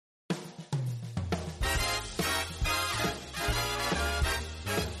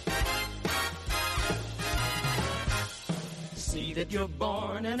that you're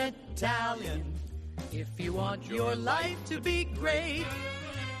born an Italian. If you want your life to be great,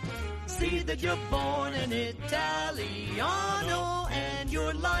 see that you're born an Italiano, and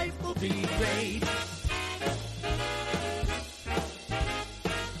your life will be great.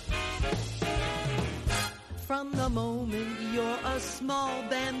 From the moment you're a small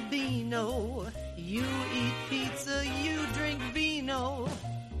bambino, you eat pizza, you drink vino.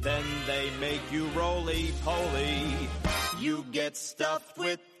 Then they make you roly-poly. You get stuffed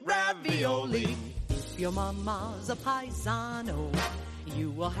with ravioli. If your mama's a paisano,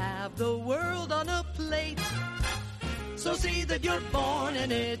 you will have the world on a plate. So see that you're born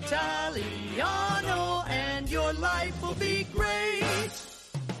an Italiano, and your life will be great.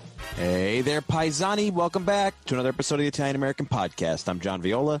 Hey there, Paisani. Welcome back to another episode of the Italian American Podcast. I'm John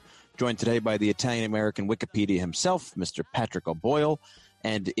Viola, joined today by the Italian American Wikipedia himself, Mr. Patrick O'Boyle.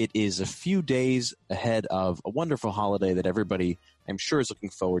 And it is a few days ahead of a wonderful holiday that everybody, I'm sure, is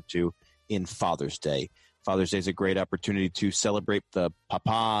looking forward to in Father's Day. Father's Day is a great opportunity to celebrate the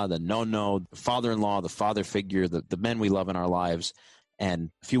papa, the nonno, the father-in-law, the father figure, the men we love in our lives.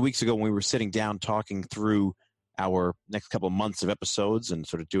 And a few weeks ago when we were sitting down talking through our next couple of months of episodes and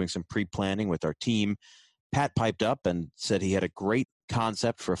sort of doing some pre-planning with our team, Pat piped up and said he had a great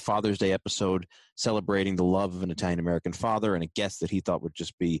concept for a Father's Day episode celebrating the love of an Italian-American father, and a guest that he thought would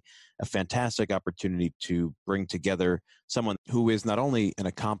just be a fantastic opportunity to bring together someone who is not only an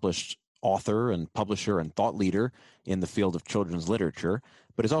accomplished author and publisher and thought leader in the field of children's literature,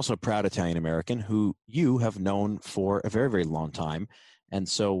 but is also a proud Italian-American who you have known for a very, very long time. And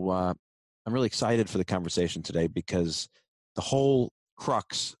so I'm really excited for the conversation today because the whole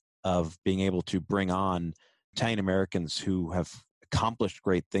crux of being able to bring on Italian-Americans who have accomplished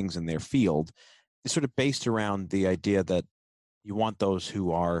great things in their field is sort of based around the idea that you want those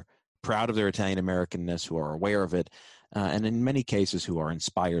who are proud of their Italian-Americanness, who are aware of it, and in many cases who are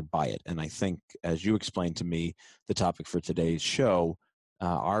inspired by it. And I think, as you explained to me, the topic for today's show,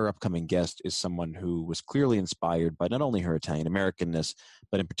 our upcoming guest is someone who was clearly inspired by not only her Italian-Americanness,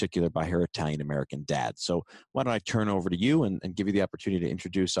 but in particular by her Italian-American dad. So why don't I turn over to you and give you the opportunity to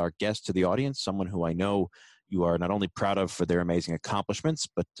introduce our guest to the audience, someone who I know you are not only proud of for their amazing accomplishments,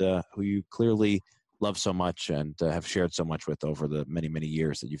 but who you clearly love so much and have shared so much with over the many, many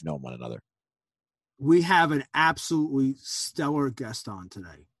years that you've known one another. We have an absolutely stellar guest on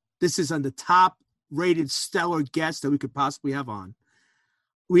today. This is on the top-rated stellar guest that we could possibly have on.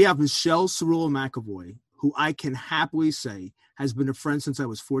 We have Michelle Cirillo McAvoy, who I can happily say has been a friend since I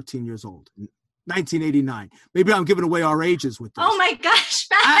was 14 years old, 1989. Maybe I'm giving away our ages with this. Oh my gosh,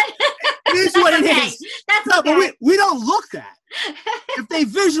 Pat. It is what it okay. is. That's no, okay. But we don't look that. If they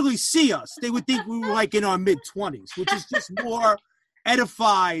visually see us, they would think we were like in our mid-20s, which is just more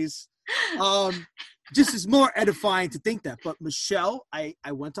edifies. Just is more edifying to think that. But Michelle, I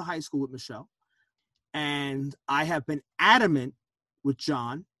went to high school with Michelle, and I have been adamant with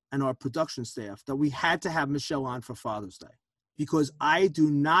John and our production staff that we had to have Michelle on for Father's Day, because I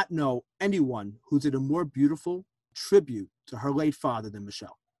do not know anyone who did a more beautiful tribute to her late father than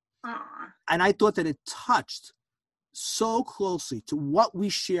Michelle. Aww. And I thought that it touched so closely to what we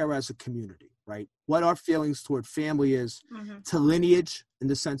share as a community, right? What our feelings toward family is, to lineage in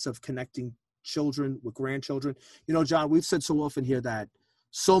the sense of connecting children with grandchildren. You know, John, we've said so often here that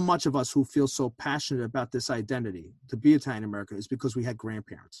so much of us who feel so passionate about this identity to be Italian-American is because we had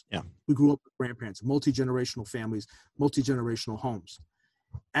grandparents. Yeah. We grew up with grandparents, multi-generational families, multi-generational homes.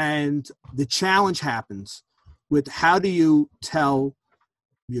 And the challenge happens with how do you tell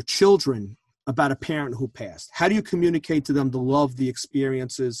your children about a parent who passed? How do you communicate to them the love, the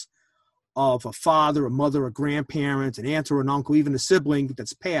experiences of a father, a mother, a grandparent, an aunt or an uncle, even a sibling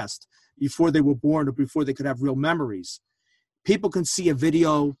that's passed before they were born or before they could have real memories? People can see a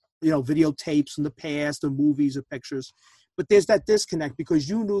video, videotapes from the past or movies or pictures, but there's that disconnect because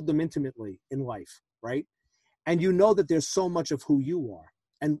you knew them intimately in life, right? And you know that there's so much of who you are.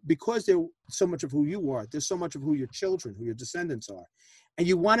 And because there's so much of who you are, there's so much of who your children, who your descendants are. And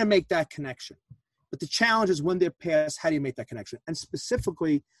you want to make that connection. But the challenge is when they're passed, how do you make that connection? And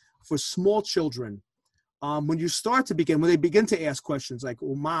specifically for small children, when they begin to ask questions like,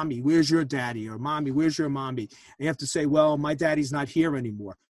 well, mommy, where's your daddy? Or mommy, where's your mommy? And you have to say, well, my daddy's not here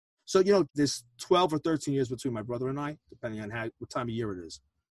anymore. So, there's 12 or 13 years between my brother and I, depending on what time of year it is.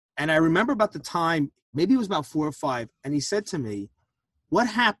 And I remember about the time, maybe it was about 4 or 5, and he said to me, what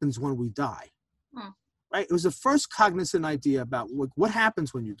happens when we die? Right? It was the first cognizant idea about what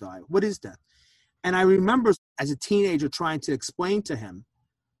happens when you die. What is death? And I remember as a teenager trying to explain to him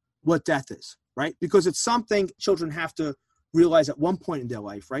what death is, right? Because it's something children have to realize at one point in their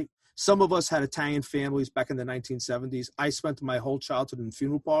life, right? Some of us had Italian families back in the 1970s. I spent my whole childhood in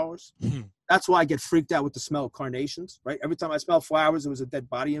funeral parlors. That's why I get freaked out with the smell of carnations, right? Every time I smell flowers, there was a dead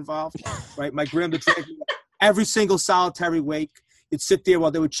body involved, right? My grandma dragged me every single solitary wake. You'd sit there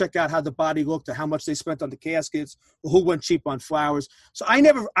while they would check out how the body looked or how much they spent on the caskets or who went cheap on flowers. So I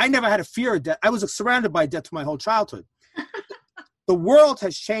never had a fear of death. I was surrounded by death my whole childhood. The world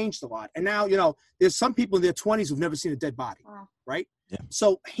has changed a lot. And now, there's some people in their 20s who've never seen a dead body, right? Yeah.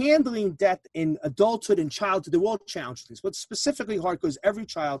 So handling death in adulthood and childhood, they're all challenging things. But specifically hard because every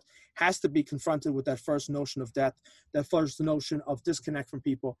child has to be confronted with that first notion of death, that first notion of disconnect from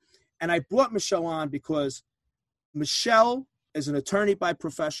people. And I brought Michelle on because Michelle is an attorney by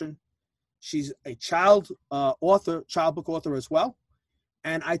profession. She's a child book author as well.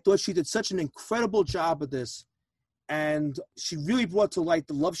 And I thought she did such an incredible job of this. And she really brought to light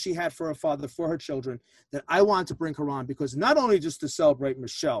the love she had for her father, for her children, that I wanted to bring her on because not only just to celebrate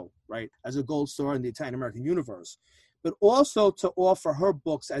Michelle, right, as a gold star in the Italian American universe, but also to offer her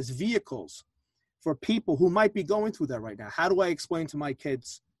books as vehicles for people who might be going through that right now. How do I explain to my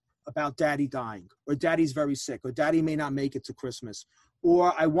kids about daddy dying, or daddy's very sick, or daddy may not make it to Christmas,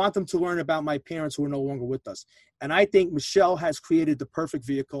 or I want them to learn about my parents who are no longer with us. And I think Michelle has created the perfect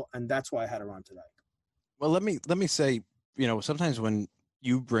vehicle, and that's why I had her on today. Well, let me say, sometimes when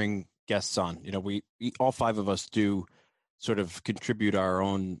you bring guests on, we all five of us do sort of contribute our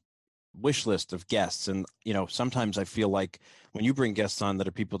own wish list of guests. And, sometimes I feel like when you bring guests on that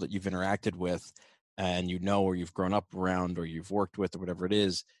are people that you've interacted with and or you've grown up around or you've worked with or whatever it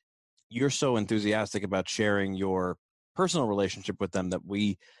is, you're so enthusiastic about sharing your personal relationship with them that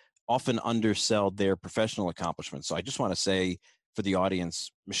we often undersell their professional accomplishments. So I just want to say, for the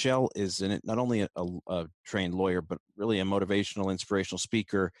audience, Michelle is not only a trained lawyer, but really a motivational, inspirational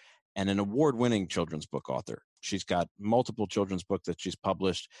speaker and an award-winning children's book author. She's got multiple children's books that she's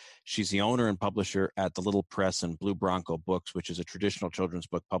published. She's the owner and publisher at The Little Press and Blue Bronco Books, which is a traditional children's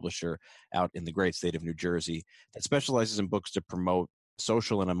book publisher out in the great state of New Jersey that specializes in books to promote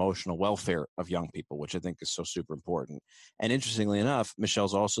social and emotional welfare of young people, which I think is so super important. And interestingly enough,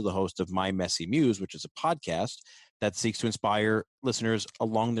 Michelle's also the host of My Messy Muse, which is a podcast that seeks to inspire listeners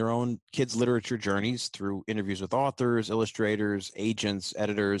along their own kids' literature journeys through interviews with authors, illustrators, agents,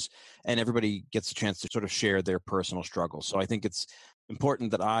 editors, and everybody gets a chance to sort of share their personal struggles. So I think it's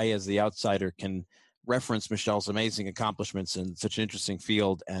important that I, as the outsider, can reference Michelle's amazing accomplishments in such an interesting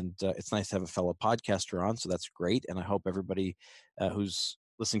field. And it's nice to have a fellow podcaster on, so that's great. And I hope everybody who's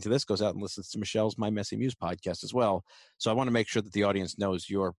listening to this goes out and listens to Michelle's My Messy Muse podcast as well. So I want to make sure that the audience knows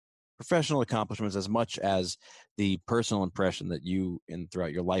your professional accomplishments as much as the personal impression that you,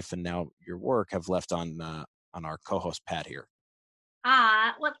 throughout your life and now your work, have left on our co-host Pat here.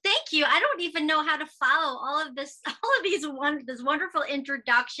 Well, thank you. I don't even know how to follow all of this wonderful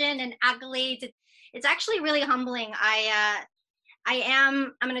introduction and accolades. It's actually really humbling.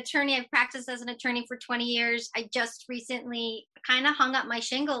 I'm an attorney. I've practiced as an attorney for 20 years. I just recently kind of hung up my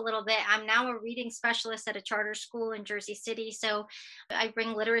shingle a little bit. I'm now a reading specialist at a charter school in Jersey City. So I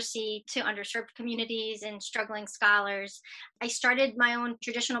bring literacy to underserved communities and struggling scholars. I started my own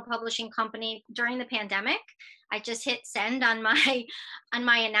traditional publishing company during the pandemic. I just hit send on my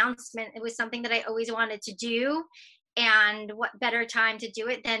announcement. It was something that I always wanted to do. And what better time to do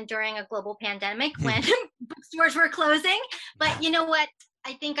it than during a global pandemic when bookstores were closing. But you know what?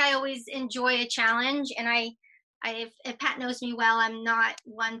 I think I always enjoy a challenge. And if Pat knows me well, I'm not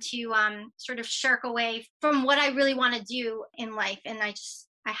one to sort of shirk away from what I really want to do in life. And I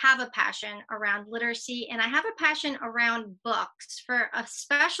have a passion around literacy, and I have a passion around books for a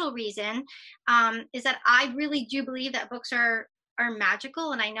special reason, is that I really do believe that books are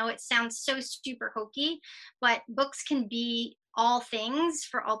magical. And I know it sounds so super hokey, but books can be all things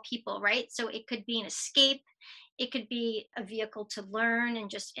for all people, right? So it could be an escape. It could be a vehicle to learn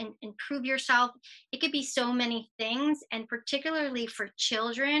and just improve yourself. It could be so many things. And particularly for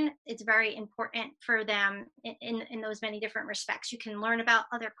children, it's very important for them in those many different respects. You can learn about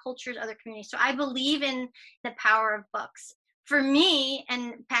other cultures, other communities. So I believe in the power of books. For me,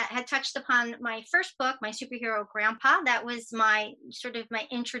 and Pat had touched upon my first book, My Superhero Grandpa. That was my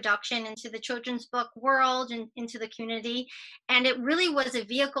introduction into the children's book world and into the community. And it really was a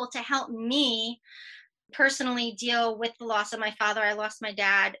vehicle to help me personally deal with the loss of my father. I lost my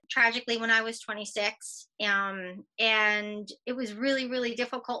dad tragically when I was 26. And it was really, really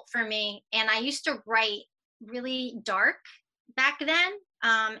difficult for me. And I used to write really dark back then.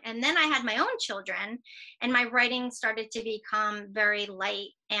 And then I had my own children, and my writing started to become very light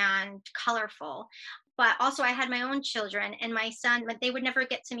and colorful. But also I had my own children, and my son, but they would never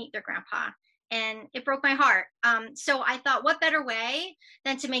get to meet their grandpa. and it broke my heart. So I thought, what better way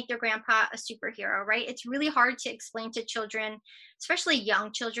than to make their grandpa a superhero, right? It's really hard to explain to children, especially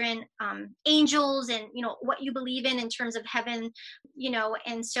young children, angels and, what you believe in terms of heaven,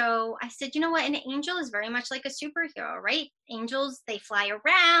 and so I said, you know what, an angel is very much like a superhero, right? Angels, they fly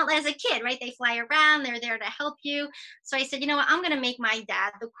around as a kid, right? They fly around, they're there to help you. So I said, you know what, I'm going to make my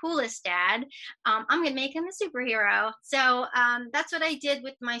dad the coolest dad. I'm going to make him a superhero. So that's what I did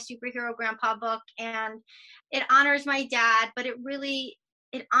with my superhero grandpa book. And it honors my dad, but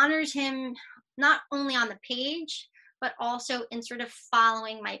it honors him not only on the page, but also in sort of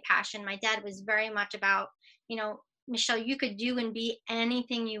following my passion. My dad was very much about, Michelle, you could do and be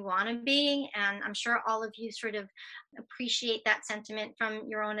anything you want to be. And I'm sure all of you sort of appreciate that sentiment from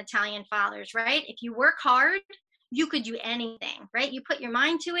your own Italian fathers, right? If you work hard, you could do anything, right? You put your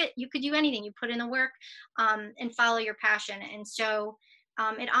mind to it, you could do anything. You put in the work and follow your passion. And so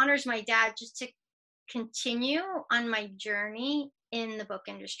it honors my dad just to continue on my journey in the book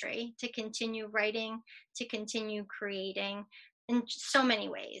industry, to continue writing, to continue creating in so many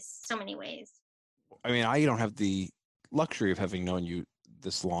ways. I mean, I don't have the luxury of having known you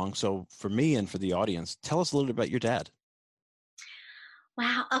this long. So for me and for the audience, tell us a little bit about your dad.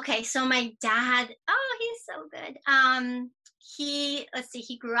 Wow. Okay. So my dad, he's so good.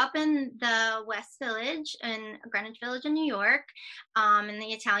 He grew up in the West Village in Greenwich Village in New York, in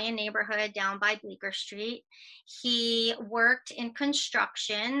the Italian neighborhood down by Bleecker Street. He worked in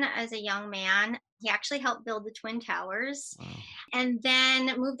construction as a young man. He actually helped build the Twin Towers. Wow. And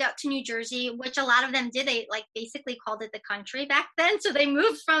then moved out to New Jersey, which a lot of them did. They basically called it the country back then. So they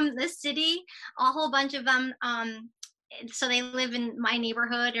moved from the city, a whole bunch of them. So they live in my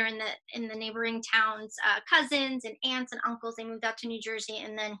neighborhood or in the neighboring towns, cousins and aunts and uncles. They moved out to New Jersey,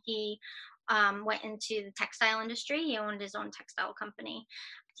 and then he went into the textile industry. He owned his own textile company.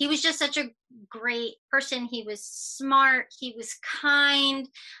 He was just such a great person. He was smart. He was kind.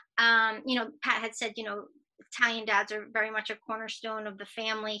 Pat had said, Italian dads are very much a cornerstone of the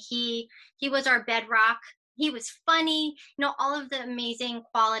family. He was our bedrock. He was funny, all of the amazing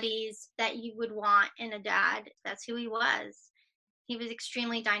qualities that you would want in a dad. That's who he was. He was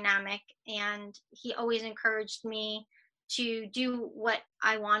extremely dynamic, and he always encouraged me to do what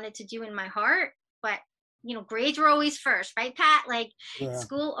I wanted to do in my heart. But, grades were always first, right, Pat?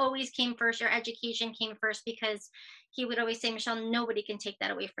 School always came first. Your education came first, because he would always say, Michelle, nobody can take that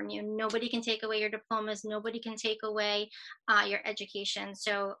away from you. Nobody can take away your diplomas. Nobody can take away your education.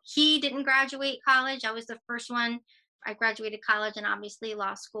 So he didn't graduate college. I was the first one. I graduated college and obviously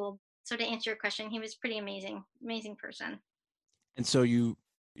law school. So to answer your question, he was pretty amazing person. And so you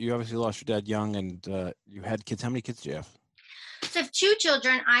obviously lost your dad young, and you had kids. How many kids do you have? So I have two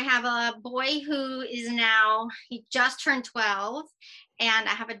children. I have a boy who is he just turned 12, and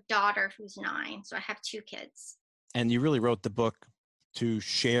I have a daughter who's 9. So I have 2 kids. And you really wrote the book to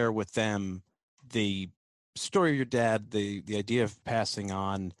share with them the story of your dad, the idea of passing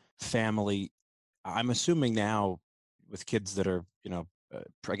on family. I'm assuming now with kids that are,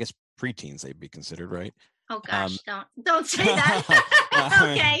 I guess preteens, they'd be considered, right? Oh gosh, don't say that.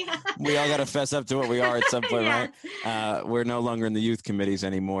 Okay. We all got to fess up to what we are at some point, Yeah. right? We're no longer in the youth committees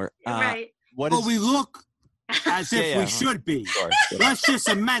anymore. Right. We look as if we should be. Sure. Let's just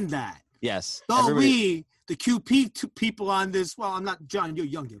amend that. Yes. So the QP people on this, well, I'm not, John, you're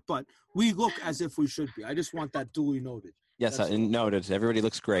younger, but we look as if we should be. I just want that duly noted. Yes, noted. Everybody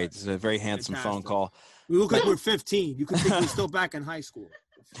looks great. It's a very handsome phone call. We look like we're 15. You can think we're still back in high school.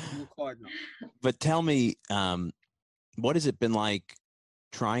 We look hard enough. But tell me, what has it been like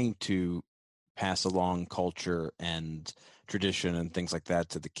trying to pass along culture and tradition and things like that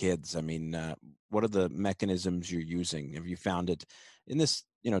to the kids? I mean, what are the mechanisms you're using? Have you found it in this,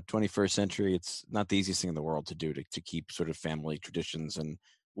 21st century? It's not the easiest thing in the world to do to keep sort of family traditions. And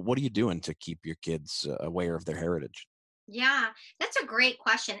what are you doing to keep your kids aware of their heritage? Yeah, that's a great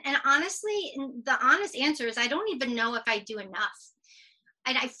question. And honestly, the honest answer is I don't even know if I do enough.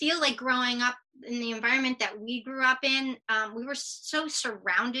 And I feel like growing up in the environment that we grew up in, we were so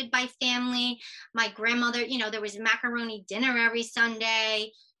surrounded by family. My grandmother, there was macaroni dinner every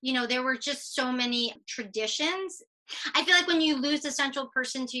Sunday. There were just so many traditions. I feel like when you lose a central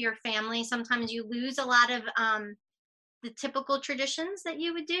person to your family, sometimes you lose a lot of the typical traditions that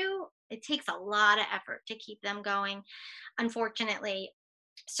you would do. It takes a lot of effort to keep them going, unfortunately.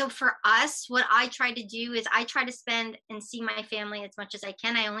 So for us, what I try to do is I try to spend and see my family as much as I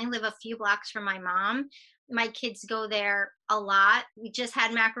can. I only live a few blocks from my mom. My kids go there a lot. We just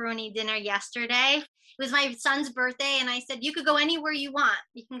had macaroni dinner yesterday. It was my son's birthday, and I said, you could go anywhere you want.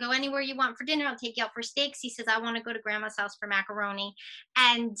 You can go anywhere you want for dinner. I'll take you out for steaks. He says, I want to go to grandma's house for macaroni.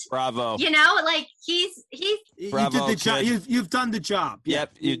 And Bravo. you know, like he's Bravo, you did the job. kid. You've done the job.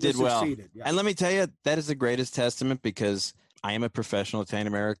 Yep, you did well. Yeah. And let me tell you, that is the greatest testament, because I am a professional Italian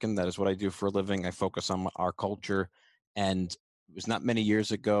American. That is what I do for a living. I focus on our culture. And it was not many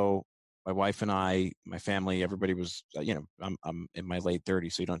years ago, my wife and I, my family, everybody was, I'm in my late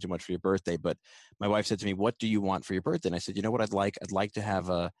 30s, so you don't do much for your birthday. But my wife said to me, what do you want for your birthday? And I said, you know what I'd like? I'd like to have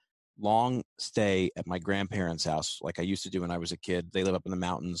a long stay at my grandparents' house, like I used to do when I was a kid. They live up in the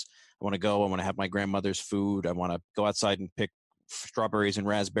mountains. I want to have my grandmother's food. I want to go outside and pick strawberries and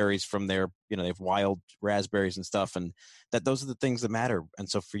raspberries from their, they have wild raspberries and stuff. And those are the things that matter. And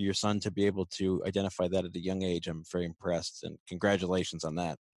so for your son to be able to identify that at a young age, I'm very impressed, and congratulations on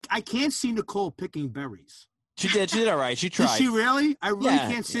that. I can't see Nicole picking berries. She did all right. She tried. Did she really? I really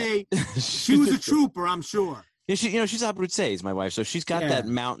can't say. She was a trooper, I'm sure. Yeah, she's Abruzzese, my wife, so she's got that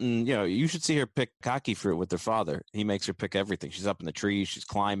mountain. You should see her pick kaki fruit with her father. He makes her pick everything. She's up in the trees. She's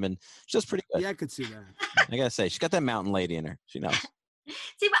climbing. She does pretty good. Yeah, I could see that. I gotta say, she's got that mountain lady in her. She knows.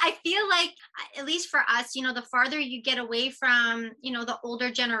 See, but I feel like, at least for us, the farther you get away from, the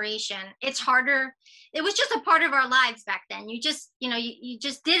older generation, it's harder. It was just a part of our lives back then. You just, you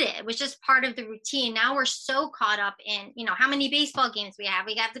just did it. It was just part of the routine. Now we're so caught up in, how many baseball games we have.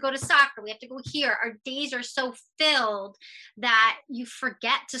 We have to go to soccer. We have to go here. Our days are so filled that you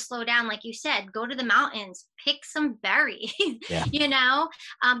forget to slow down. Like you said, go to the mountains, pick some berries, go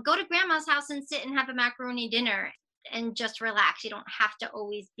to grandma's house and sit and have a macaroni dinner and just relax. You don't have to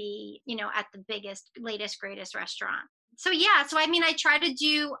always be, at the biggest, latest, greatest restaurant. So yeah, I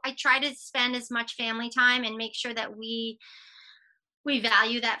try to spend as much family time and make sure that we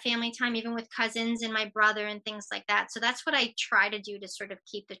value that family time, even with cousins and my brother and things like that. So that's what I try to do to sort of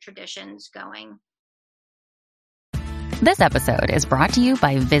keep the traditions going. This episode is brought to you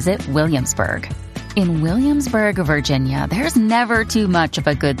by Visit Williamsburg. In Williamsburg, Virginia, there's never too much of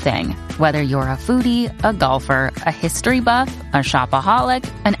a good thing. Whether you're a foodie, a golfer, a history buff, a shopaholic,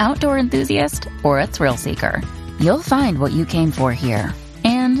 an outdoor enthusiast, or a thrill seeker, you'll find what you came for here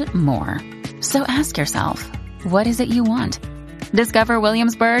and more. So ask yourself, what is it you want? Discover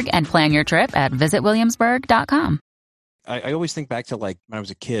Williamsburg and plan your trip at visitwilliamsburg.com. I always think back to, like, when I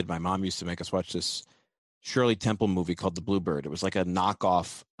was a kid, my mom used to make us watch this Shirley Temple movie called The Bluebird. It was like a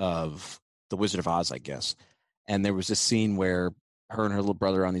knockoff of The Wizard of Oz, I guess. And there was this scene where her and her little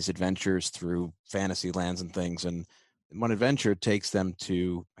brother are on these adventures through fantasy lands and things. And one adventure takes them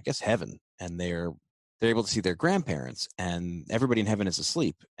to, I guess, heaven. And they're able to see their grandparents. And everybody in heaven is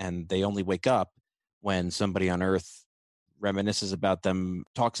asleep. And they only wake up when somebody on earth reminisces about them,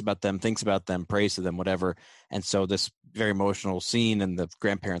 talks about them, thinks about them, prays to them, whatever. And so this very emotional scene, and the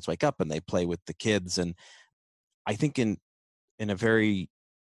grandparents wake up and they play with the kids. And I think in a very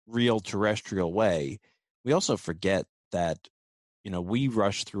real terrestrial way, we also forget that, we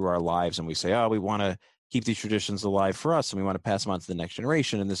rush through our lives and we say, oh, we want to keep these traditions alive for us and we want to pass them on to the next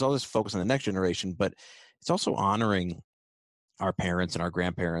generation. And there's all this focus on the next generation, but it's also honoring our parents and our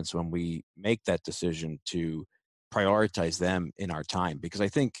grandparents when we make that decision to prioritize them in our time. Because I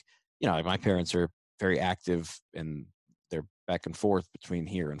think, my parents are very active and they're back and forth between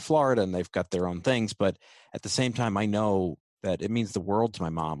here and Florida, and they've got their own things. But at the same time, I know that it means the world to my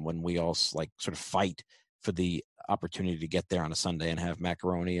mom when we all sort of fight for the opportunity to get there on a Sunday and have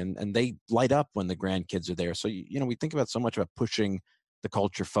macaroni, and they light up when the grandkids are there. So, we think about so much about pushing the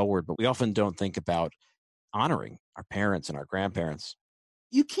culture forward, but we often don't think about honoring our parents and our grandparents.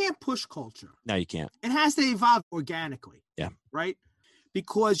 You can't push culture. No, you can't. It has to evolve organically. Yeah. Right?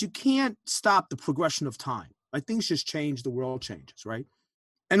 Because you can't stop the progression of time. Like, things just change, the world changes, right?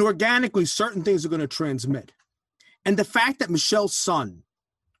 And organically, certain things are going to transmit. And the fact that Michelle's son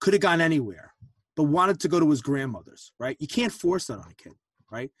could have gone anywhere, but wanted to go to his grandmother's, right? You can't force that on a kid,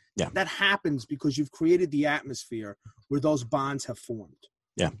 right? Yeah. That happens because you've created the atmosphere where those bonds have formed.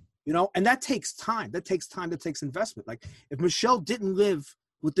 Yeah. And that takes time. That takes time. That takes investment. Like, if Michelle didn't live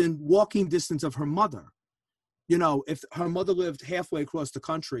within walking distance of her mother, if her mother lived halfway across the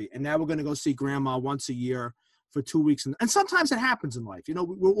country and now we're going to go see grandma once a year for 2 weeks. And sometimes it happens in life.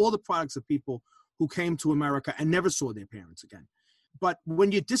 We're all the products of people who came to America and never saw their parents again. But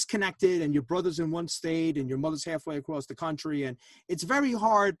when you're disconnected and your brother's in one state and your mother's halfway across the country, and it's very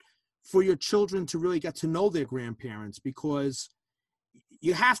hard for your children to really get to know their grandparents because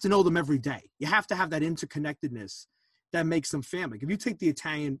you have to know them every day. You have to have that interconnectedness. that makes them family. If you take the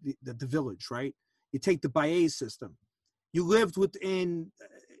Italian, the village, right? You take the Baez system. You lived within,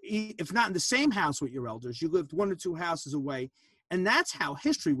 if not in the same house with your elders, you lived 1 or 2 houses away. And that's how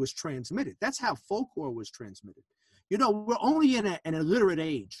history was transmitted. That's how folklore was transmitted. You know, we're only in an illiterate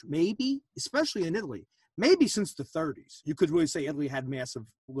age, maybe, especially in Italy, maybe since the 30s. You could really say Italy had massive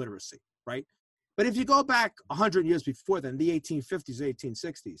literacy, right? But if you go back 100 years before then, the 1850s,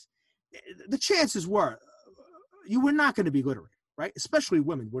 1860s, the chances were you were not going to be literate, right? Especially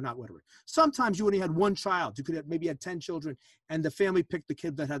women were not literate. Sometimes you only had 1 child. You could have maybe had 10 children, and the family picked the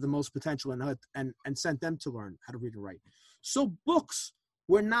kid that had the most potential and sent them to learn how to read and write. So books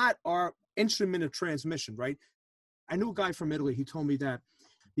were not our instrument of transmission, right? I knew a guy from Italy. He told me that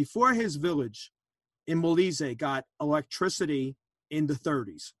before his village in Molise got electricity in the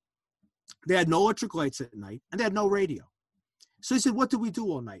 30s, they had no electric lights at night, and they had no radio. So he said, what did we do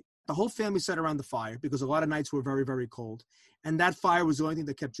all night? The whole family sat around the fire because a lot of nights were very, very cold. And that fire was the only thing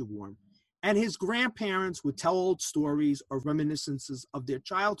that kept you warm. And his grandparents would tell old stories or reminiscences of their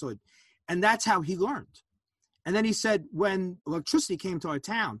childhood. And that's how he learned. And then he said, when electricity came to our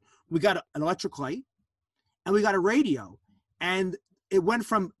town, we got an electric light and we got a radio. And it went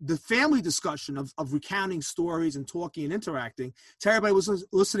from the family discussion of recounting stories and talking and interacting to everybody was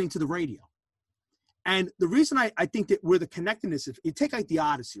listening to the radio. And the reason I think that where the connectedness is, you take like the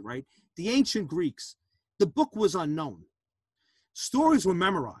Odyssey, right? The ancient Greeks, the book was unknown. Stories were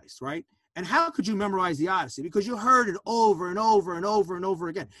memorized, right? And how could you memorize the Odyssey? Because you heard it over and over and over and over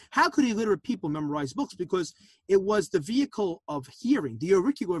again. How could illiterate people memorize books? Because it was the vehicle of hearing, the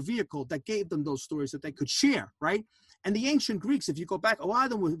auricular vehicle that gave them those stories that they could share, right? And the ancient Greeks, if you go back, a lot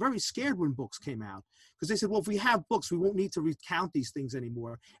of them were very scared when books came out because they said, well, if we have books, we won't need to recount these things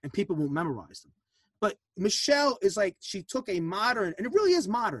anymore and people won't memorize them. But Michelle is like, she took a modern, and it really is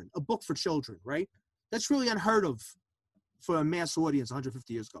modern, a book for children, right? That's really unheard of for a mass audience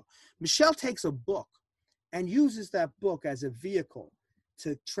 150 years ago. Michelle takes a book and uses that book as a vehicle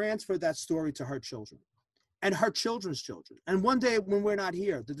to transfer that story to her children and her children's children. And one day when we're not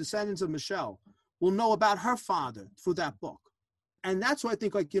here, the descendants of Michelle will know about her father through that book. And that's why I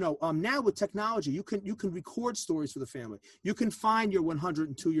think, like, now with technology, you can record stories for the family. You can find your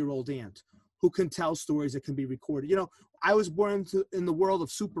 102-year-old aunt who can tell stories that can be recorded. I was born in the world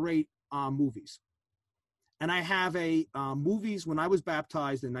of Super 8 movies. And I have movies when I was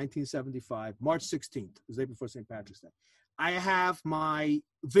baptized in 1975, March 16th, the day before St. Patrick's Day. I have my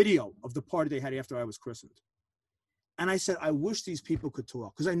video of the party they had after I was christened. And I said, I wish these people could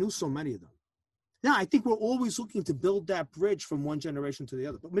talk because I knew so many of them. Now, I think we're always looking to build that bridge from one generation to the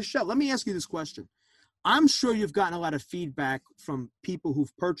other. But Michelle, let me ask you this question. I'm sure you've gotten a lot of feedback from people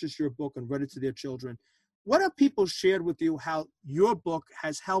who've purchased your book and read it to their children. What have people shared with you how your book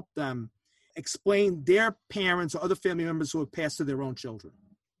has helped them explain their parents or other family members who have passed to their own children?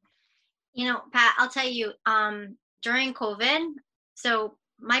 Pat, I'll tell you, during COVID, so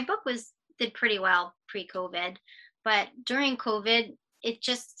my book did pretty well pre-COVID, but during COVID, it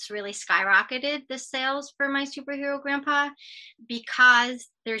just really skyrocketed the sales for my superhero grandpa because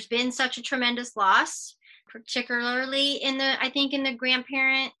there's been such a tremendous loss, particularly in the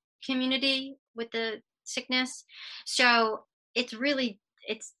grandparent community with the sickness. So it's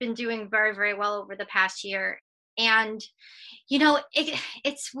been doing very, very well over the past year. And,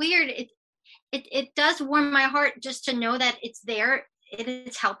 it's weird. It does warm my heart just to know that it's there. It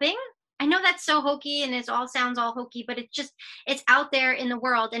is helping. I know that's so hokey and sounds all hokey, but it's out there in the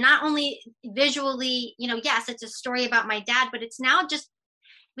world. And not only visually, yes, it's a story about my dad, but it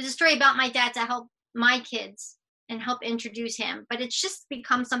was a story about my dad to help my kids and help introduce him. But it's just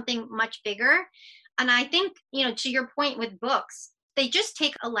become something much bigger. And I think, to your point with books, they just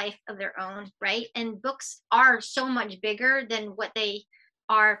take a life of their own, right? And books are so much bigger than what they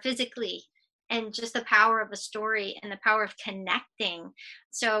are physically. And just the power of a story and the power of connecting.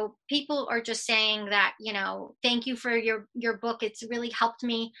 So people are just saying that, thank you for your book. It's really helped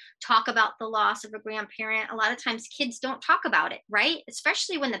me talk about the loss of a grandparent. A lot of times kids don't talk about it, right?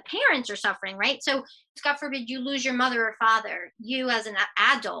 Especially when the parents are suffering, right? So God forbid you lose your mother or father. You as an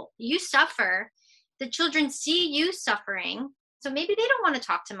adult, you suffer. The children see you suffering. So maybe they don't want to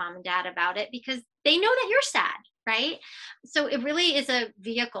talk to mom and dad about it because they know that you're sad. Right. So it really is a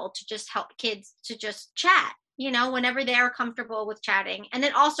vehicle to just help kids to just chat, whenever they are comfortable with chatting. And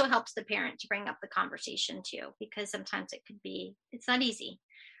it also helps the parent to bring up the conversation too, because sometimes it's not easy.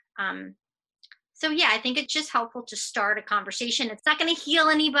 So yeah, I think it's just helpful to start a conversation. It's not going to heal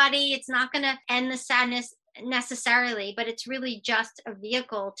anybody. It's not going to end the sadness necessarily, but it's really just a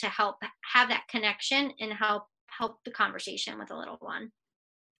vehicle to help have that connection and help the conversation with a little one.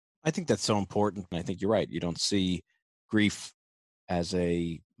 I think that's so important. And I think you're right. You don't see grief as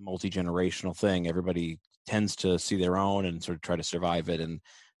a multi-generational thing. Everybody tends to see their own and sort of try to survive it. And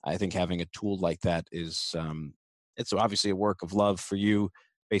I think having a tool like that is, it's obviously a work of love for you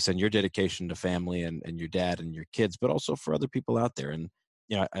based on your dedication to family and your dad and your kids, but also for other people out there. And,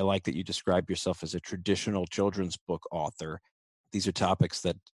 I like that you describe yourself as a traditional children's book author. These are topics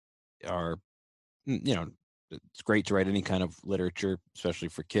that are, it's great to write any kind of literature, especially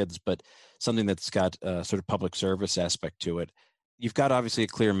for kids, but something that's got a sort of public service aspect to it. You've got obviously a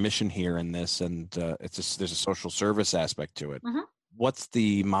clear mission here in this, and there's a social service aspect to it. Mm-hmm. What's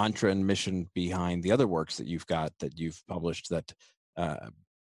the mantra and mission behind the other works that you've published? That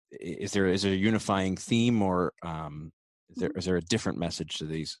is there a unifying theme, or is there a different message to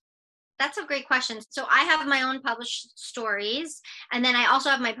these? That's a great question. So I have my own published stories, and then I also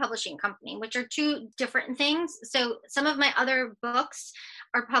have my publishing company, which are two different things. So some of my other books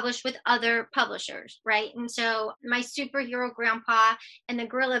are published with other publishers, right? And so my Superhero Grandpa and The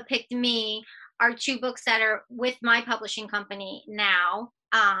Gorilla Picked Me are two books that are with my publishing company now.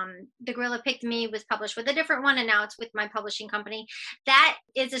 The Gorilla Picked Me was published with a different one, and now it's with my publishing company. That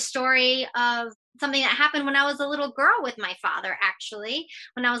is a story of something that happened when I was a little girl with my father, actually.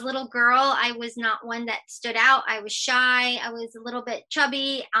 When I was a little girl, I was not one that stood out. I was shy. I was a little bit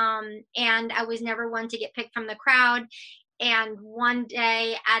chubby, and I was never one to get picked from the crowd. And one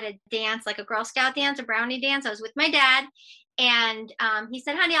day at a dance, like a Girl Scout dance, a brownie dance, I was with my dad. And he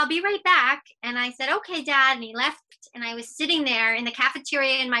said, honey, I'll be right back. And I said, okay, Dad. And he left. And I was sitting there in the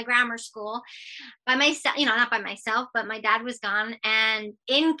cafeteria in my grammar school by myself, not by myself, but my dad was gone. And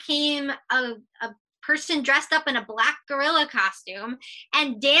in came a person dressed up in a black gorilla costume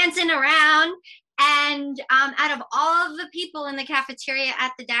and dancing around. And out of all of the people in the cafeteria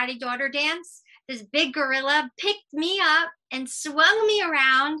at the daddy-daughter dance, this big gorilla picked me up and swung me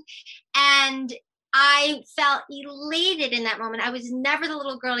around, and I felt elated in that moment. I was never the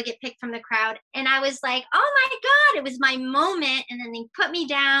little girl to get picked from the crowd. And I was like, oh my God, it was my moment. And then he put me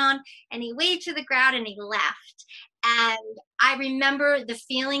down and he waved to the crowd and he left. And I remember the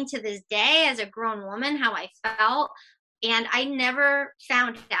feeling to this day as a grown woman, how I felt. And I never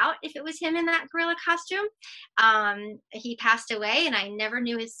found out if it was him in that gorilla costume. He passed away and I never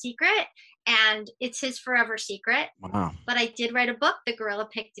knew his secret. And it's his forever secret. Wow. But I did write a book, The Gorilla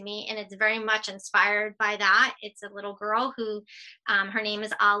Picked Me, and it's very much inspired by that. It's a little girl who, her name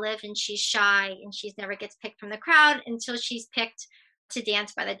is Olive, and she's shy, and she never gets picked from the crowd until she's picked to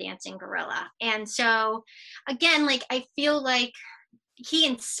dance by the dancing gorilla. And so, again, I feel like he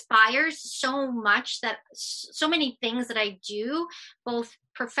inspires so much, that so many things that I do, both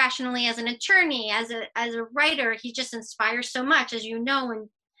professionally as an attorney, as a writer, he just inspires so much, as you know, when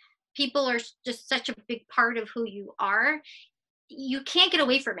people are just such a big part of who you are, you can't get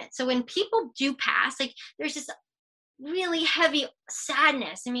away from it. So when people do pass, there's this really heavy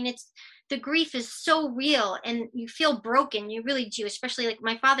sadness. I mean, the grief is so real and you feel broken. You really do, especially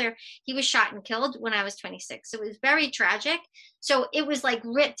my father, he was shot and killed when I was 26. So it was very tragic. So it was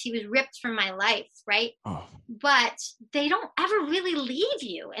ripped. He was ripped from my life, right? Oh. But they don't ever really leave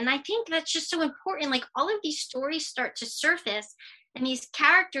you. And I think that's just so important. All of these stories start to surface and these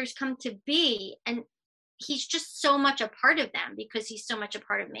characters come to be, and he's just so much a part of them because he's so much a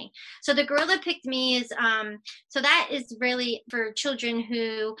part of me. So The Gorilla Picked Me is, so that is really for children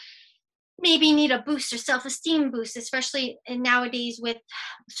who maybe need a boost or self-esteem boost, especially nowadays with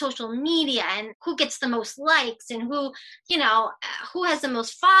social media and who gets the most likes and who has the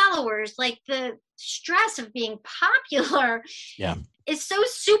most followers. The stress of being popular is so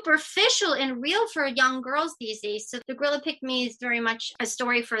superficial and real for young girls these days. So The Gorilla Picked Me is very much a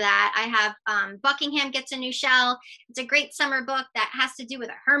story for that. I have Buckingham Gets a New Shell. It's a great summer book that has to do with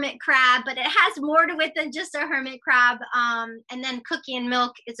a hermit crab, but it has more to it than just a hermit crab. And then Cookie and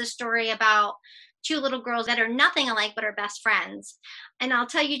Milk is a story about two little girls that are nothing alike but are best friends. And I'll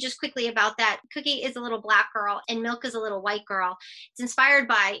tell you just quickly about that. Cookie is a little black girl and Milk is a little white girl. It's inspired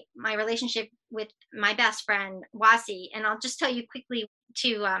by my relationship with my best friend, Wasi. And I'll just tell you quickly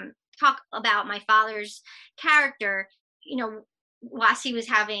to talk about my father's character. Wasi was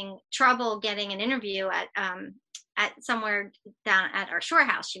having trouble getting an interview at somewhere down at our shore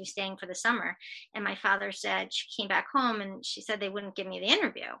house. She was staying for the summer. And my father said, she came back home and she said they wouldn't give me the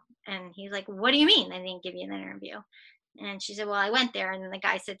interview. And he was like, what do you mean they didn't give you an interview? And she said, well, I went there. And then the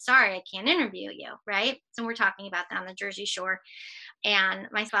guy said, sorry, I can't interview you. Right. So we're talking about down the Jersey Shore. And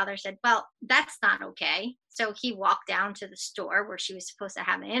my father said, well, that's not okay. So he walked down to the store where she was supposed to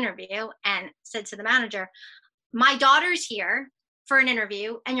have an interview and said to the manager, my daughter's here for an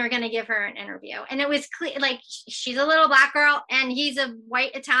interview and you're going to give her an interview. And it was clear, she's a little black girl and he's a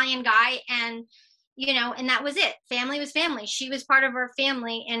white Italian guy. And and that was it. Family was family. She was part of her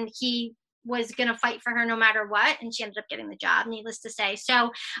family, and he was going to fight for her no matter what. And she ended up getting the job, needless to say.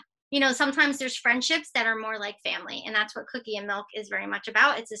 So, sometimes there's friendships that are more like family. And that's what Cookie and Milk is very much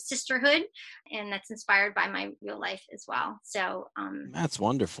about. It's a sisterhood, and that's inspired by my real life as well. So that's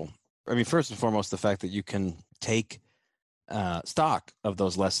wonderful. I mean, first and foremost, the fact that you can take stock of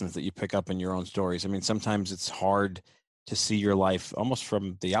those lessons that you pick up in your own stories. I mean, sometimes it's hard to see your life almost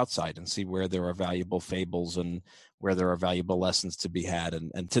from the outside and see where there are valuable fables and where there are valuable lessons to be had,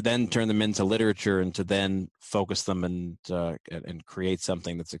 and to then turn them into literature and to then focus them and create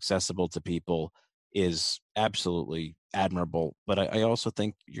something that's accessible to people is absolutely admirable. But I also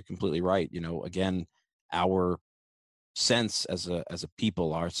think you're completely right. Again, our sense as a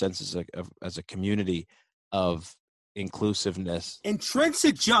people, our sense as a community of inclusiveness,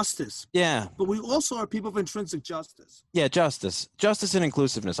 intrinsic justice. Yeah, but we also are people of intrinsic justice. Yeah, justice and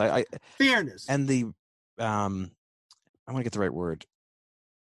inclusiveness. Fairness and the I want to get the right word.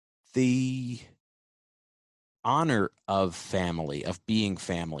 The honor of family, of being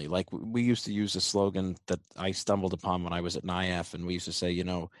family. Like we used to use a slogan that I stumbled upon when I was at IAP, and we used to say,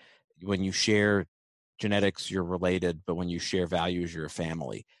 when you share genetics, you're related, but when you share values, you're a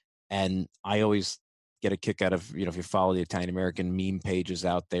family. And I always get a kick out of, if you follow the Italian American meme pages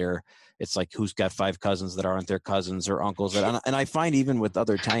out there, it's like, who's got 5 cousins that aren't their cousins or uncles? And I find even with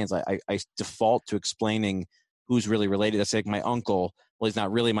other Italians, I default to explaining who's really related. I say, like, my uncle, well, he's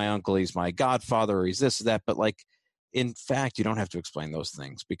not really my uncle, he's my godfather, or he's this or that. But like, in fact, you don't have to explain those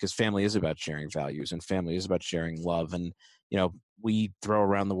things, because family is about sharing values, and family is about sharing love. And, we throw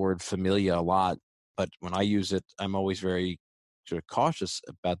around the word familia a lot, but when I use it, I'm always very sort of cautious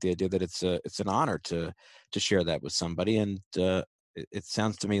about the idea that it's an honor to share that with somebody. And it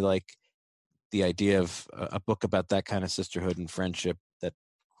sounds to me like the idea of a book about that kind of sisterhood and friendship that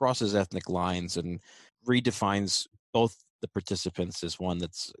crosses ethnic lines and redefines both the participants is one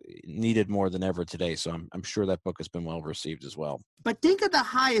that's needed more than ever today. So I'm sure that book has been well received as well. But think of the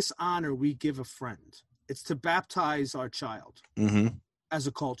highest honor we give a friend. It's to baptize our child as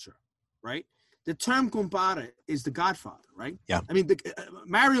a culture, right? The term Gumbare is the Godfather, right? Yeah. I mean,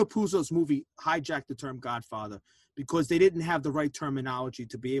 Mario Puzo's movie hijacked the term Godfather because they didn't have the right terminology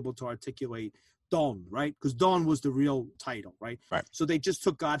to be able to articulate Don, right? Because Don was the real title, right? Right. So they just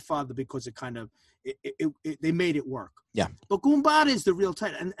took Godfather because it kind of, they made it work. Yeah. But Gumbare is the real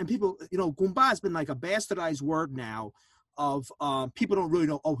title. And people, Goomba has been like a bastardized word now of people don't really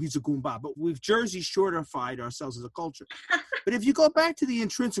know, oh, he's a Goomba. But we've Jersey shortified ourselves as a culture. But if you go back to the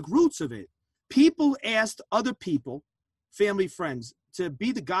intrinsic roots of it, people asked other people, family, friends, to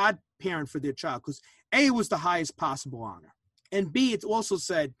be the godparent for their child because A, it was the highest possible honor. And B, it also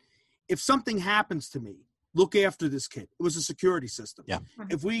said, if something happens to me, look after this kid. It was a security system. Yeah.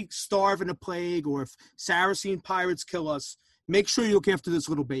 If we starve in a plague or if Saracen pirates kill us, make sure you look after this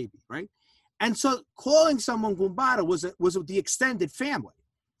little baby, right? And so calling someone Gumbara was the extended family.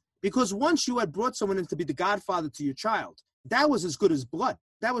 Because once you had brought someone in to be the godfather to your child, that was as good as blood.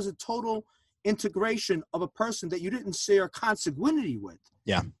 That was a total integration of a person that you didn't share consanguinity with.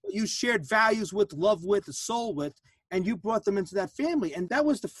 Yeah. You shared values with, love with, a soul with, and you brought them into that family. And that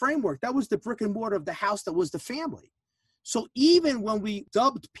was the framework. That was the brick and mortar of the house that was the family. So even when we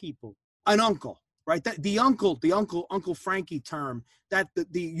dubbed people an uncle, right? The Uncle Frankie term, that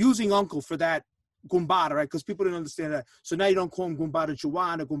the using uncle for that Gumbara, right? Because people didn't understand that. So now you don't call him Gumbara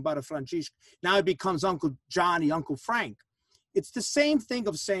Giovanna, Gumbara Francisco. Now it becomes Uncle Johnny, Uncle Frank. It's the same thing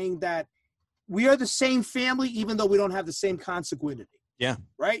of saying that we are the same family, even though we don't have the same consanguinity. Yeah.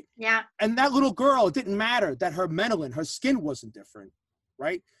 Right? Yeah. And that little girl, it didn't matter that her melanin, her skin wasn't different,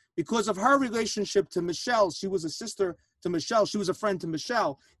 right? Because of her relationship to Michelle, she was a sister to Michelle. She was a friend to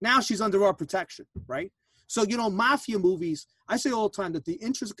Michelle. Now she's under our protection, right? So, mafia movies, I say all the time that the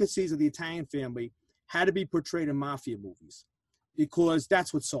intricacies of the Italian family had to be portrayed in mafia movies because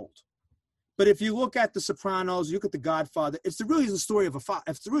that's what sold. But if you look at The Sopranos, you look at The Godfather, it's really the story of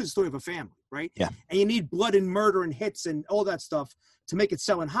a family, right? Yeah. And you need blood and murder and hits and all that stuff to make it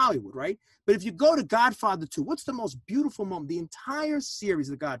sell in Hollywood, right? But if you go to Godfather 2, what's the most beautiful moment? The entire series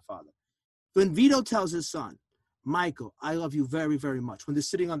of The Godfather. When Vito tells his son, Michael, I love you very, very much. When they're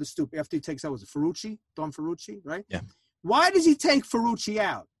sitting on the stoop after he takes out, was it Ferrucci? Don Ferrucci, right? Yeah. Why does he take Ferrucci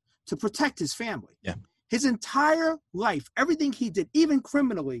out? To protect his family. Yeah. His entire life, everything he did, even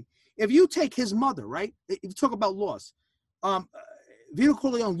criminally, if you take his mother, right? If you talk about loss, Vito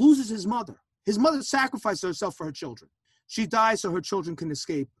Corleone loses his mother. His mother sacrificed herself for her children. She dies so her children can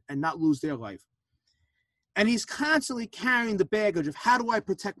escape and not lose their life. And he's constantly carrying the baggage of how do I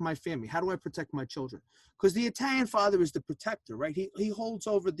protect my family? How do I protect my children? Because the Italian father is the protector, right? He holds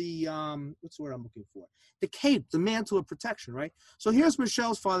over the, what's the word I'm looking for? The cape, the mantle of protection, right? So here's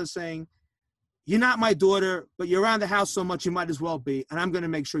Michelle's father saying, you're not my daughter, but you're around the house so much you might as well be, and I'm going to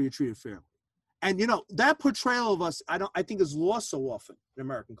make sure you're treated fairly. And, that portrayal of us, I think is lost so often in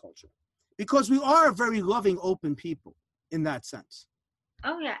American culture because we are a very loving, open people in that sense.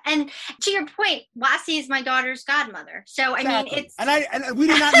 Oh yeah, and to your point, Lassie is my daughter's godmother. So I mean, it's and we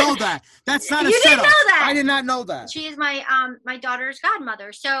did not know that. That's not a setup. You didn't know that. I did not know that. She is my my daughter's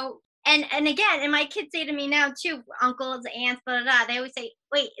godmother. So and again, and my kids say to me now too, uncles, aunts, blah blah blah. They always say,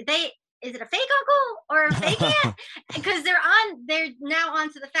 wait, is it a fake uncle or a fake aunt? Because they're now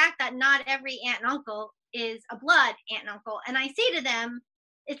on to the fact that not every aunt and uncle is a blood aunt and uncle. And I say to them,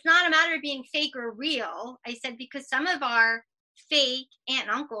 it's not a matter of being fake or real. I said because some of our fake aunt and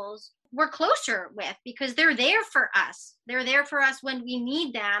uncles we're closer with because they're there for us. They're there for us when we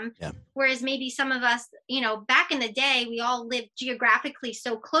need them. Yeah. Whereas maybe some of us, back in the day, we all lived geographically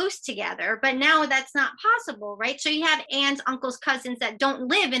so close together, but now that's not possible, right? So you have aunts, uncles, cousins that don't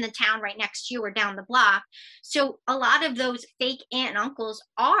live in the town right next to you or down the block. So a lot of those fake aunt and uncles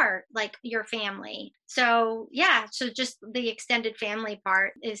are like your family. So yeah, so just the extended family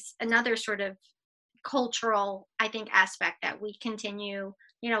part is another sort of cultural, I think, aspect that we continue.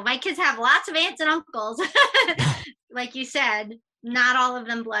 My kids have lots of aunts and uncles. Like you said, not all of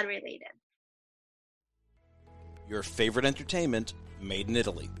them blood related. Your favorite entertainment made in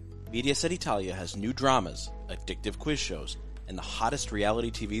Italy. Mediaset Italia has new dramas, addictive quiz shows, and the hottest reality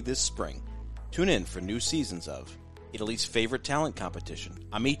TV this spring. Tune in for new seasons of Italy's favorite talent competition,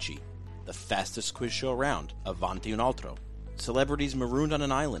 Amici, the fastest quiz show around, Avanti un Altro, celebrities marooned on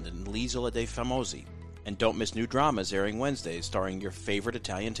an island in l'Isola dei Famosi, and don't miss new dramas airing Wednesdays starring your favorite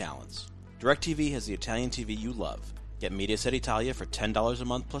Italian talents. DirecTV has the Italian TV you love. Get Mediaset Italia for $10 a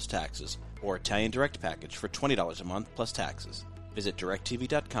month plus taxes, or Italian Direct package for $20 a month plus taxes. Visit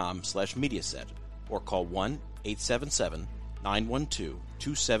directv.com/Mediaset or call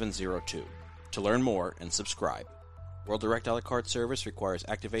 1-877-912-2702 to learn more and subscribe. World Direct a la carte service requires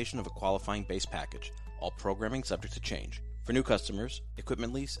activation of a qualifying base package. All programming subject to change. For new customers,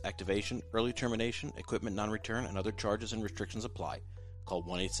 equipment lease, activation, early termination, equipment non-return, and other charges and restrictions apply. Call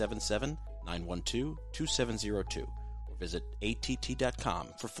 1-877-912-2702 or visit att.com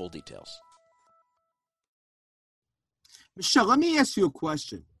for full details. Michelle, let me ask you a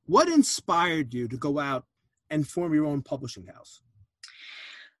question. What inspired you to go out and form your own publishing house?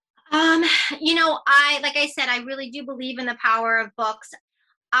 Like I said, I really do believe in the power of books.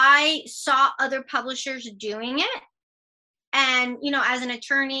 I saw other publishers doing it. And, as an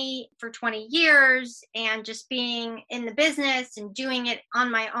attorney for 20 years and just being in the business and doing it on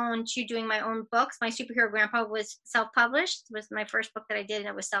my own to doing my own books, my Superhero Grandpa was self-published. It was my first book that I did, and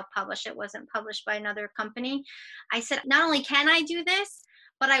it was self-published. It wasn't published by another company. I said, not only can I do this,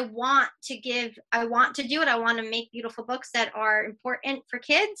 but I want to do it. I want to make beautiful books that are important for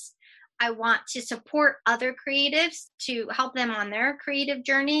kids. I want to support other creatives to help them on their creative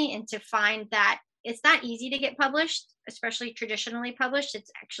journey and to find that it's not easy to get published, especially traditionally published. It's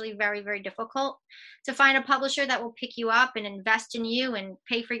actually very, very difficult to find a publisher that will pick you up and invest in you and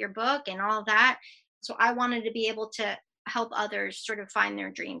pay for your book and all that. So I wanted to be able to help others sort of find their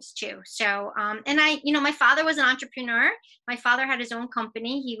dreams too. So, my father was an entrepreneur. My father had his own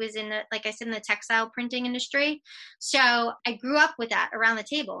company. He was in like I said, in the textile printing industry. So I grew up with that around the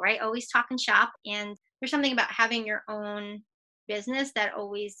table, right? Always talking shop. And there's something about having your own business that I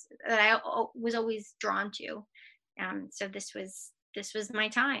was always drawn to. So this was my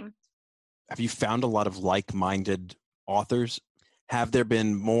time. Have you found a lot of like-minded authors? Have there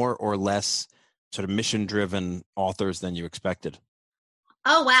been more or less sort of mission-driven authors than you expected?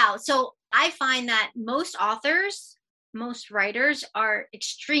 Oh, wow. So I find that most authors, most writers are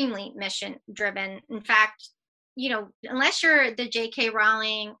extremely mission-driven. In fact, unless you're the J.K.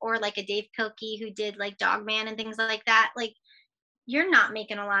 Rowling or like a Dave Pilkey who did like Dogman and things like that, like you're not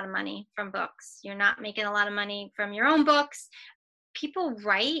making a lot of money from books. You're not making a lot of money from your own books. People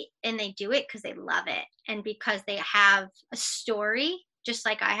write and they do it because they love it and because they have a story, just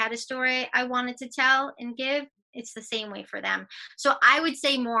like I had a story I wanted to tell and give. It's the same way for them. So I would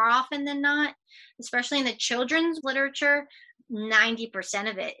say more often than not, especially in the children's literature, 90%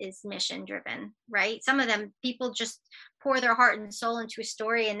 of it is mission driven, right? Some of them, people just pour their heart and soul into a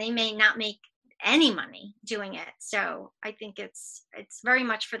story and they may not make any money doing it. So I think it's very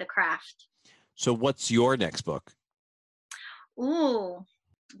much for the craft. So what's your next book? Ooh,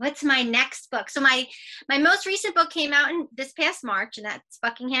 what's my next book? So my most recent book came out in this past March, and that's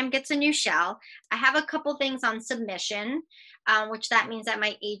Buckingham Gets a New Shell. I have a couple things on submission, which that means that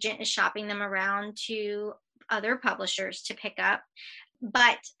my agent is shopping them around to other publishers to pick up.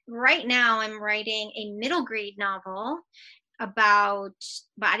 But right now I'm writing a middle grade novel about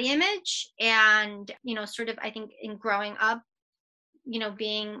body image and, sort of, I think in growing up,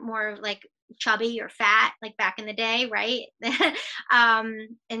 being more like chubby or fat, like back in the day, right?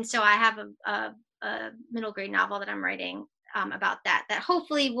 And so I have a middle grade novel that I'm writing about that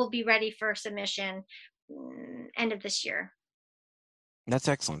hopefully will be ready for submission end of this year. That's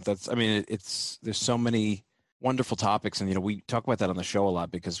excellent. There's so many wonderful topics, and we talk about that on the show a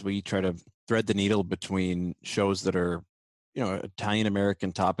lot because we try to thread the needle between shows that are Italian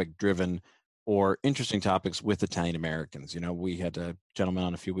American topic driven or interesting topics with Italian Americans. We had a gentleman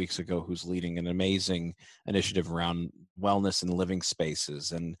on a few weeks ago who's leading an amazing initiative around wellness and living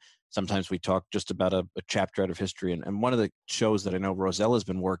spaces, and sometimes we talk just about a chapter out of history. And one of the shows that I know Rosella's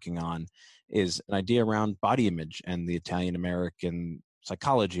been working on is an idea around body image and the Italian American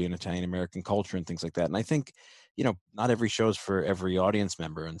psychology and Italian American culture and things like that. And I think, not every show is for every audience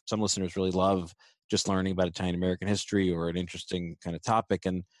member. And some listeners really love just learning about Italian American history or an interesting kind of topic.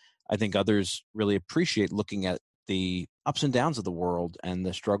 And I think others really appreciate looking at the ups and downs of the world and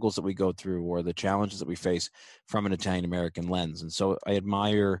the struggles that we go through or the challenges that we face from an Italian American lens. And so I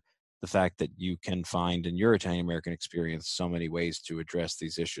admire the fact that you can find in your Italian American experience so many ways to address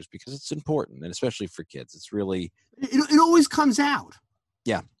these issues because it's important, and especially for kids. It's really... It always comes out.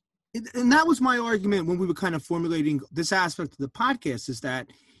 Yeah. And that was my argument when we were kind of formulating this aspect of the podcast, is that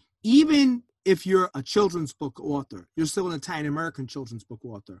even if you're a children's book author, you're still an Italian American children's book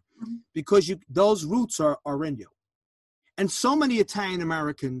author, because those roots are in you. And so many Italian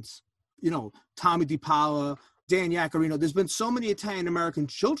Americans, Tommy DiPaola, Dan Yaccarino, there's been so many Italian American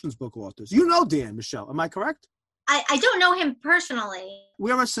children's book authors. Dan, Michelle, am I correct? I don't know him personally.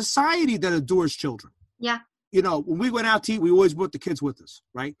 We're a society that adores children. Yeah. When we went out to eat, we always brought the kids with us,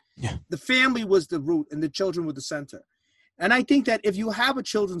 right? Yeah. The family was the root and the children were the center. And I think that if you have a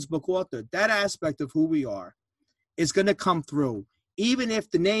children's book author, that aspect of who we are is going to come through. Even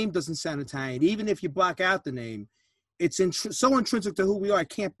if the name doesn't sound Italian, even if you block out the name, it's so intrinsic to who we are, it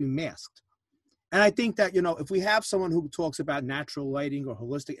can't be masked. And I think that, if we have someone who talks about natural lighting or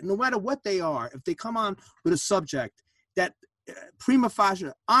holistic, no matter what they are, if they come on with a subject that prima facie,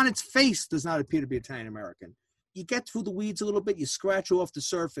 on its face, does not appear to be Italian American, you get through the weeds a little bit, you scratch off the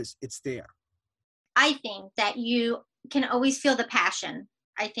surface, it's there. I think that you can always feel the passion.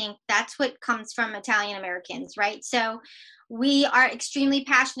 I think that's what comes from Italian Americans, right? So we are extremely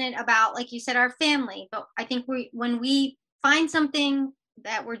passionate about, like you said, our family. But I think when we find something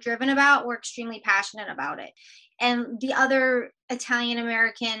that we're driven about, we're extremely passionate about it. And the other Italian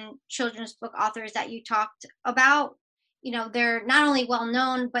American children's book authors that you talked about, they're not only well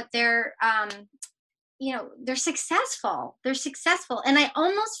known, but they're successful. They're successful. And I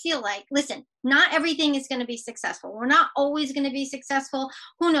almost feel like, listen, not everything is going to be successful. We're not always going to be successful.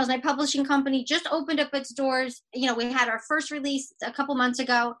 Who knows? My publishing company just opened up its doors. We had our first release a couple months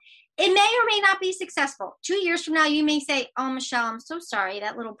ago. It may or may not be successful. 2 years from now, you may say, oh, Michelle, I'm so sorry.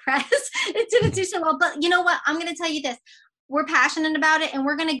 That little press, it didn't do so well. But you know what? I'm going to tell you this. We're passionate about it, and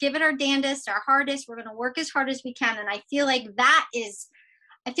we're going to give it our damnedest, our hardest. We're going to work as hard as we can. And I feel like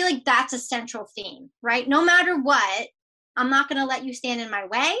that's a central theme, right? No matter what, I'm not going to let you stand in my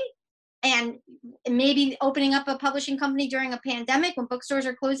way. And maybe opening up a publishing company during a pandemic when bookstores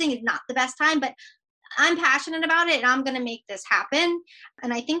are closing is not the best time, but I'm passionate about it and I'm going to make this happen.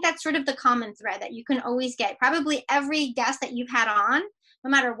 And I think that's sort of the common thread that you can always get. Probably every guest that you've had on, no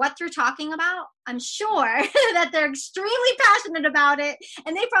matter what they're talking about, I'm sure that they're extremely passionate about it.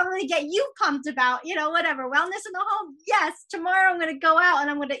 And they probably get you pumped about, whatever, wellness in the home. Yes, tomorrow I'm going to go out and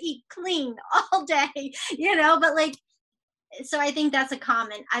I'm going to eat clean all day, but so I think that's a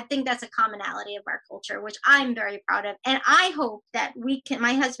commonality of our culture, which I'm very proud of. And I hope that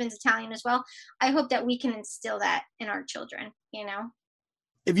my husband's Italian as well. I hope that we can instill that in our children,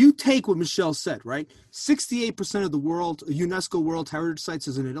 If you take what Michelle said, right? 68% of the UNESCO World Heritage Sites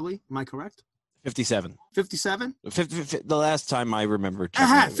is in Italy. Am I correct? 57. 57? The last time I remember.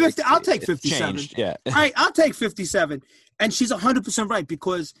 50. I'll take 57. Changed, yeah. All right, I'll take 57. And she's 100% right,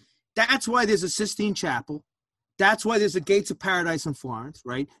 because that's why there's a Sistine Chapel. That's why there's a Gates of Paradise in Florence,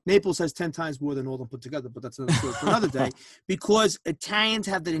 right? Naples has 10 times more than all of them put together, but that's another story for another day. Because Italians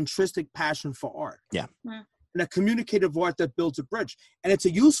have that intrinsic passion for art. Yeah. And a communicative art that builds a bridge. And it's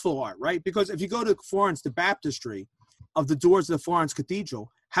a useful art, right? Because if you go to Florence, the baptistry of the doors of the Florence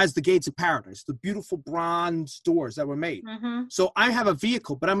Cathedral has the gates of paradise, the beautiful bronze doors that were made. Mm-hmm. So I have a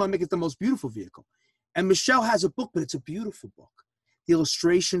vehicle, but I'm going to make it the most beautiful vehicle. And Michelle has a book, but it's a beautiful book. The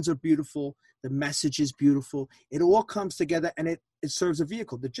illustrations are beautiful. The message is beautiful. It all comes together, and it serves a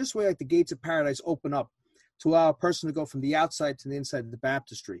vehicle. They're just way like the gates of paradise open up to allow a person to go from the outside to the inside of the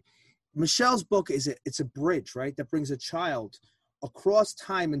baptistry. Michelle's book it's a bridge, right, that brings a child across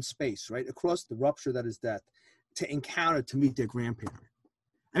time and space, right, across the rupture that is death, to meet their grandparent.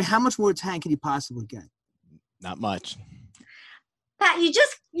 I mean, how much more Italian can you possibly get? Not much. Pat, you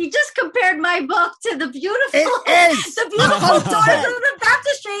just compared my book to the beautiful, it is. the beautiful doors of the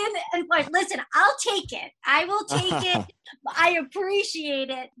baptistry, and like, listen, I'll take it. I will take it. I appreciate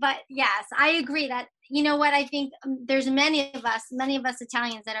it, but yes, I agree that, you know what, I think there's many of us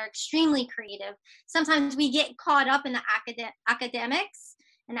Italians that are extremely creative. Sometimes we get caught up in the academics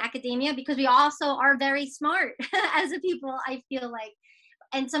and academia because we also are very smart as a people, I feel like.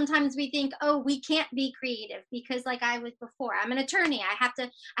 And sometimes we think, oh, we can't be creative because, like I was before, I'm an attorney. I have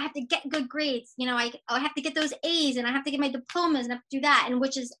to get good grades. You know, I have to get those A's, and I have to get my diplomas, and I have to do that. And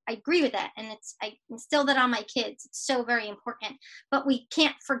which is, I agree with that, and I instill that on my kids. It's so very important. But we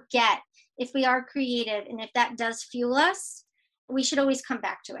can't forget, if we are creative and if that does fuel us, we should always come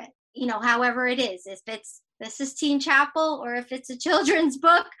back to it. You know, however it is, if it's this is Teen Chapel or if it's a children's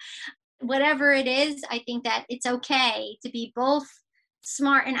book, whatever it is, I think that it's okay to be both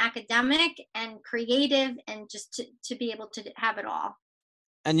smart and academic and creative, and just to be able to have it all.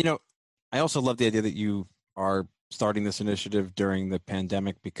 And, you know, I also love the idea that you are starting this initiative during the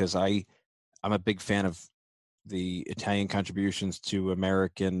pandemic, because I'm a big fan of the Italian contributions to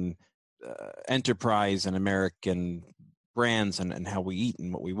American enterprise and American brands and how we eat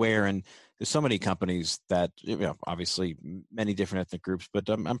and what we wear. And there's so many companies that, you know, obviously many different ethnic groups, but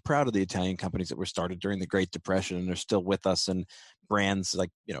I'm proud of the Italian companies that were started during the Great Depression, and they're still with us, and brands like,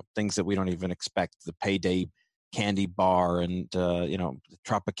 you know, things that we don't even expect, the Payday candy bar and, you know,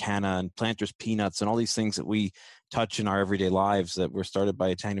 Tropicana and Planters peanuts and all these things that we touch in our everyday lives that were started by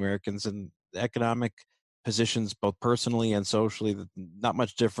Italian Americans, and economic positions, both personally and socially, not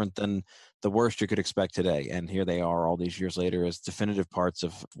much different than the worst you could expect today. And here they are all these years later as definitive parts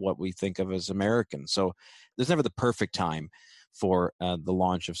of what we think of as Americans. So there's never the perfect time for the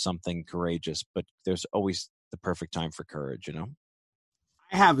launch of something courageous, but there's always the perfect time for courage, you know?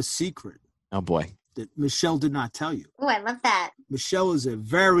 I have a secret. Oh, boy. That Michelle did not tell you. Oh, I love that. Michelle is a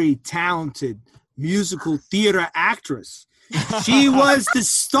very talented musical theater actress. She was the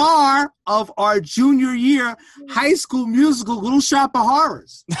star of our junior year high school musical, Little Shop of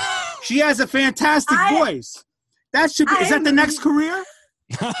Horrors. She has a fantastic voice. Is that the next career?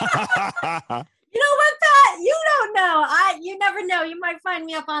 You know what, Pat? You don't know. You never know. You might find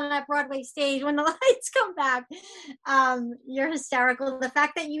me up on that Broadway stage when the lights come back. You're hysterical. The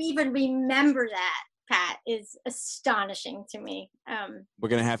fact that you even remember that, Pat, is astonishing to me. We're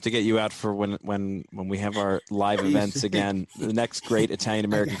gonna have to get you out for when we have our live events again. The next great Italian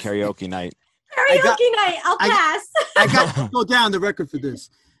American karaoke night. I'll pass. I got to go down the record for this.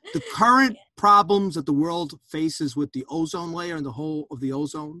 The current problems that the world faces with the ozone layer and the whole of the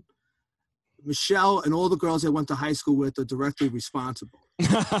ozone, Michelle and all the girls I went to high school with are directly responsible.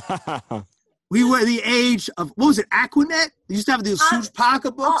 We were the age of, what was it, Aquanet? They used to have these huge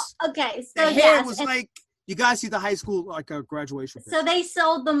pocketbooks. Okay, so the hair was like, you guys see the high school, like a graduation picture. So they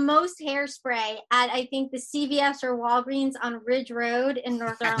sold the most hairspray at, I think, the CVS or Walgreens on Ridge Road in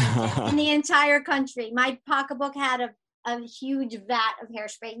North Arlington in the entire country. My pocketbook had a huge vat of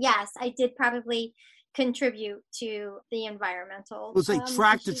hairspray. Yes, I did probably contribute to the environmental. It was like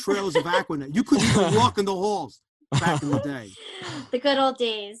tractor trails of Aquanet. You couldn't even walk in the halls back in the day. The good old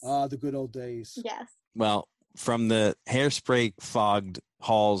days. The good old days. Yes. Well, from the hairspray fogged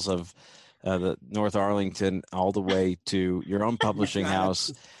halls of the North Arlington all the way to your own publishing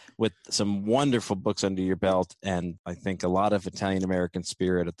house with some wonderful books under your belt, and I think a lot of Italian American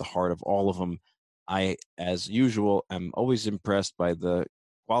spirit at the heart of all of them. I, as usual, am always impressed by the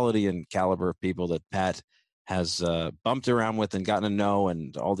quality and caliber of people that Pat has bumped around with and gotten to know,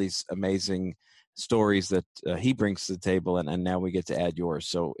 and all these amazing stories that he brings to the table, and now we get to add yours.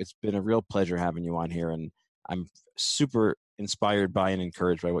 So it's been a real pleasure having you on here, and I'm super inspired by and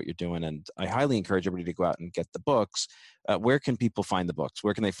encouraged by what you're doing, and I highly encourage everybody to go out and get the books. Where can people find the books?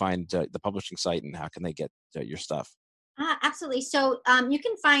 Where can they find the publishing site, and how can they get your stuff? Absolutely. So you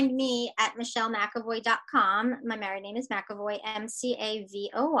can find me at MichelleMcAvoy.com. My married name is McAvoy,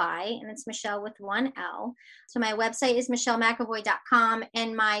 MCAVOY, and it's Michelle with one L. So my website is MichelleMcAvoy.com,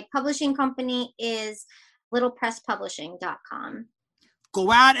 and my publishing company is LittlePressPublishing.com.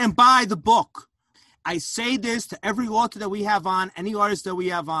 Go out and buy the book. I say this to every author that we have on, any artist that we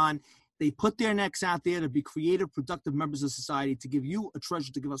have on. They put their necks out there to be creative, productive members of society, to give you a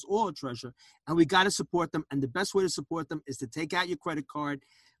treasure, to give us all a treasure. And we got to support them. And the best way to support them is to take out your credit card,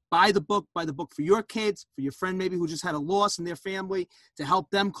 buy the book for your kids, for your friend maybe who just had a loss in their family, to help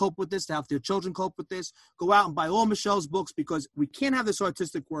them cope with this, to help their children cope with this. Go out and buy all Michelle's books, because we can't have this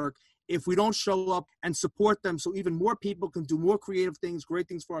artistic work if we don't show up and support them, so even more people can do more creative things, great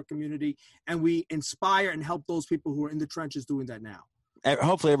things for our community, and we inspire and help those people who are in the trenches doing that now.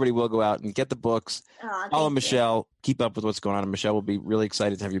 Hopefully everybody will go out and get the books. Follow Michelle. Keep up with what's going on. And Michelle will be really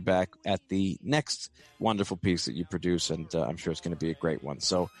excited to have you back at the next wonderful piece that you produce, and I'm sure it's going to be a great one.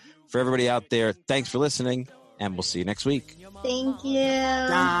 So for everybody out there, thanks for listening, and we'll see you next week. Thank you.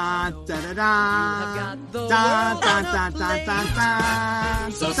 Da, da, da, da. Da, da, da, da, da, da.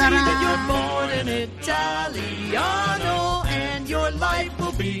 So see that you're born in Italiano and your life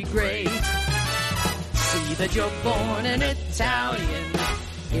will be great. See that you're born an Italian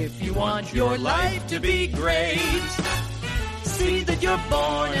if you want your life to be great. See that you're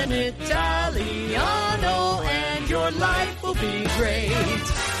born an Italiano and your life will be great.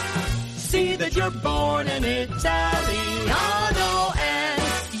 See that you're born an Italiano